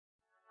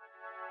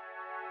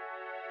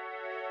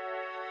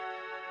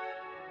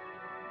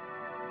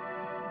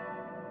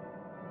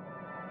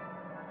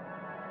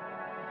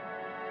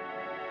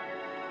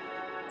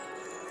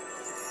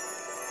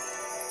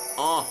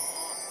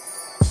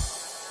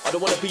I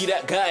don't wanna be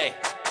that guy.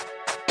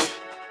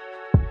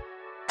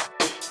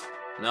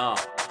 Nah.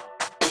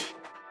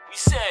 We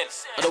said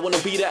I don't wanna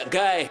be that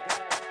guy.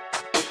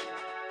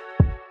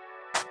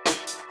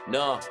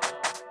 Nah.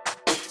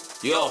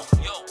 Yo,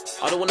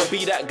 I don't wanna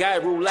be that guy,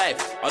 real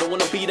life. I don't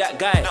wanna be that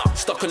guy,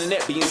 stuck on the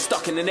net, being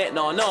stuck in the net,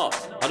 nah.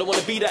 I don't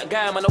wanna be that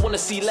guy, man, I wanna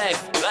see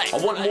life. I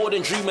want more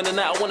than dreaming of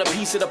that, I want a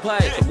piece of the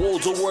pie. The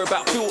world don't worry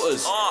about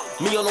filters.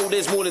 Me, I know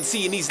there's more than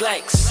seeing these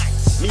likes.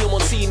 Me, I'm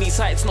on seeing these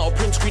heights, not a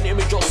print screen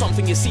image or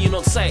something you're seeing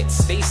on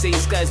sites. They say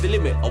sky's the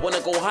limit, I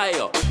wanna go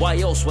higher. Why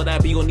else would I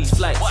be on these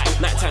flights?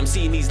 Nighttime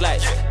seeing these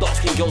lights, dark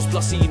skin girls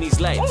plus seeing these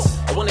lights.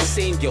 I want the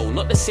same girl,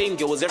 not the same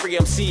girl as every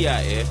MC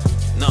out here.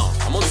 No,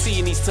 I'm on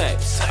seeing these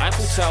types.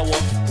 Eiffel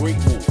Tower, Great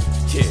Wall.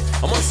 Yeah,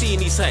 I'm on seeing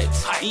these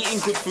heights. Eating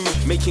good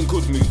food, making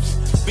good moves.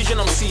 Vision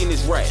I'm seeing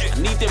is right. I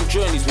need them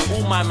journeys with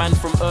all my man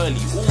from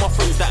early. All my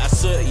friends that are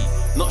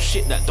 30, not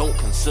shit that don't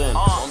concern.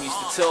 Mom used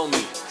to tell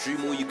me,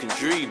 dream all you can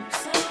dream.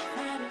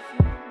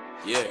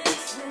 Yeah.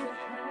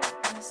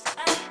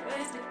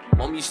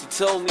 Mom used to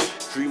tell me,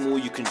 dream all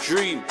you can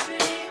dream.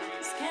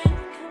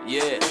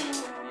 Yeah.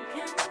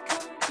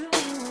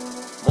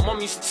 My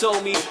mum used to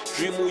tell me,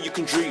 dream all you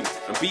can dream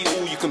and be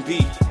all you can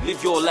be.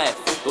 Live your life,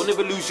 don't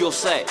ever lose your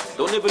sight,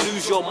 don't ever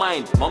lose your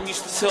mind. Mum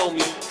used to tell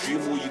me,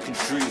 dream all you can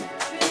dream.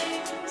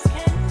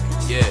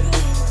 Yeah.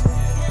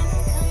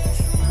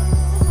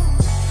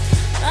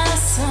 My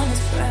son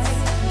is bright,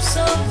 I'm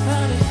so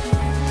proud of him.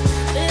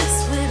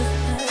 Lives with a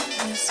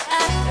purpose, I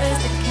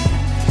raised a king.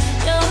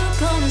 You're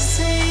gonna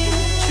see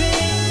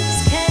dreams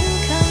can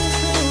come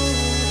true,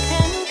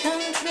 can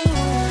come true.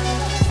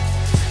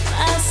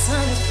 My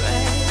son is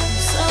bright, I'm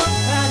so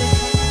proud of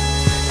him.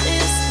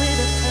 Lives with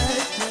a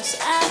purpose,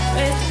 I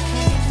raised a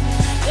king.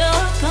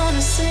 You're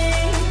gonna see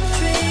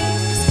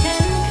dreams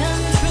can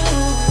come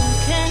true,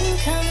 can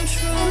come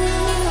true.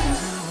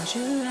 Close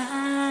your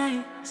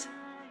eyes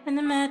and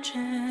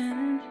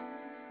imagine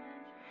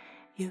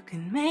you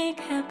can make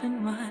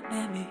happen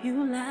whatever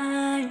you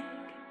like.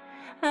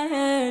 I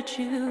urge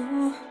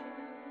you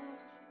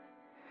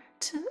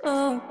to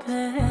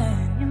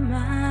open your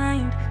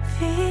mind,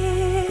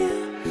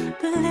 feel,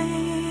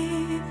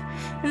 believe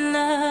in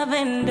love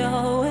and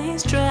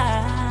always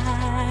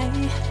try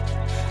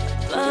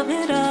above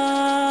it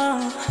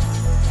all.